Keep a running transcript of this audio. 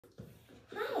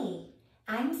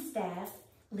I'm Steph,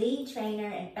 lead trainer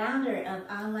and founder of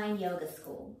Online Yoga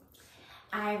School.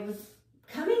 I was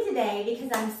coming today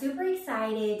because I'm super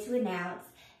excited to announce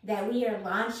that we are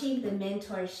launching the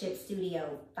Mentorship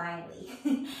Studio finally.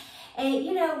 And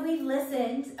you know, we've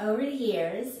listened over the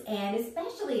years, and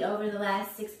especially over the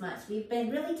last 6 months, we've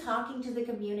been really talking to the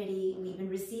community. We've been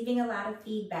receiving a lot of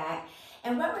feedback,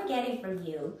 and what we're getting from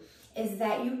you is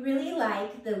that you really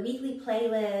like the weekly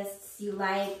playlists, you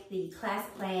like the class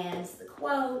plans, the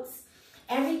quotes,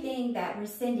 everything that we're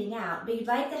sending out, but you'd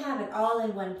like to have it all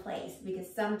in one place,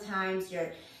 because sometimes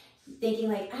you're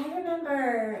thinking like, I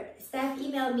remember Steph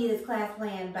emailed me this class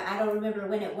plan, but I don't remember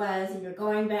when it was, and you're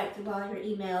going back through all your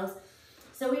emails.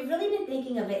 So we've really been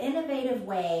thinking of an innovative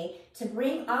way to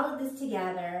bring all of this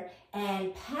together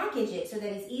and package it so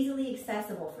that it's easily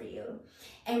accessible for you.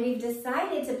 And we've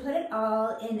decided to put it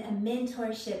all in a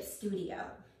mentorship studio.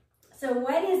 So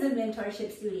what is a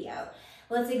mentorship studio?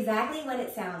 Well, it's exactly what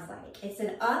it sounds like. It's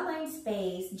an online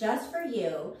space just for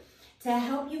you to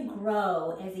help you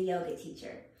grow as a yoga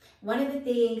teacher. One of the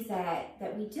things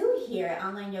that we do here at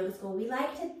Online Yoga School, we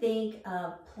like to think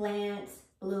of plant,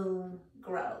 bloom,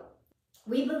 grow.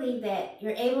 We believe that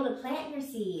you're able to plant your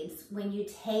seeds when you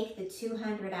take the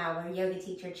 200-hour yoga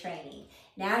teacher training.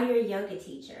 Now you're a yoga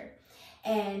teacher.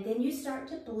 And then you start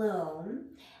to bloom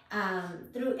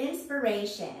through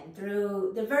inspiration,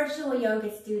 through the virtual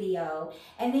yoga studio,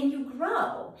 and then you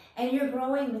grow. And you're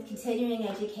growing with continuing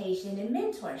education and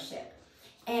mentorship.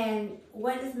 And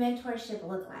what does mentorship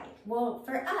look like? Well,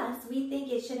 for us, we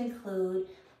think it should include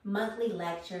monthly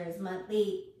lectures,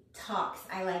 monthly talks,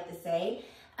 I like to say,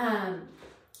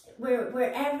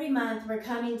 where every month we're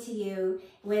coming to you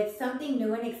with something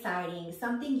new and exciting,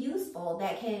 something useful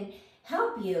that can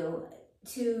help you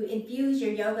to infuse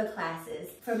your yoga classes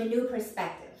from a new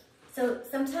perspective. So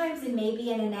sometimes it may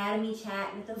be an anatomy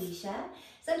chat with Alicia.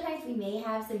 Sometimes we may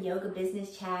have some yoga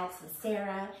business chats with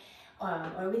Sarah,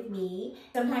 or with me.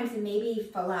 Sometimes it may be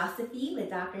philosophy with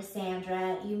Dr.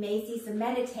 Sandra. You may see some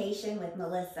meditation with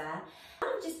Melissa.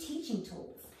 Just teaching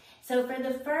tools. So for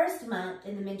the first month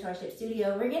in the Mentorship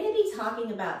Studio, we're going to be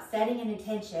talking about setting an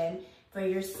intention for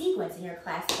your sequence in your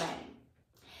class planning.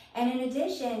 And in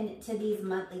addition to these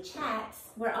monthly chats,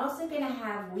 we're also going to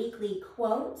have weekly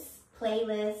quotes,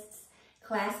 playlists,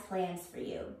 class plans for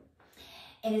you.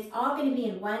 And it's all going to be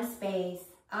in one space,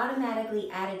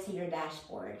 automatically added to your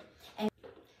dashboard. And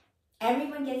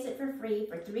everyone gets it for free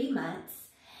for 3 months,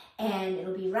 and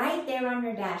it'll be right there on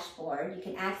your dashboard. You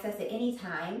can access it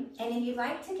anytime. And if you'd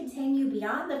like to continue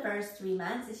beyond the first 3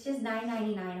 months, it's just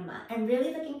 $9.99 a month. I'm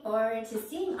really looking forward to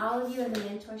seeing all of you in the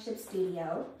Mentorship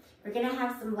Studio. We're gonna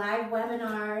have some live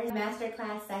webinars,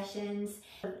 masterclass sessions,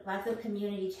 lots of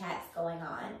community chats going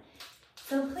on.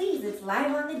 So please, it's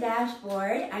live on the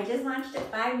dashboard. I just launched it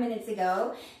 5 minutes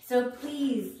ago. So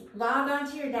please log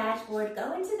onto your dashboard,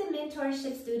 go into the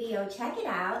Mentorship Studio, check it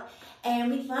out,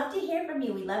 and we'd love to hear from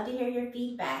you. We'd love to hear your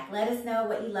feedback. Let us know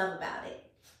what you love about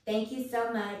it. Thank you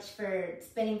so much for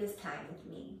spending this time with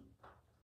me.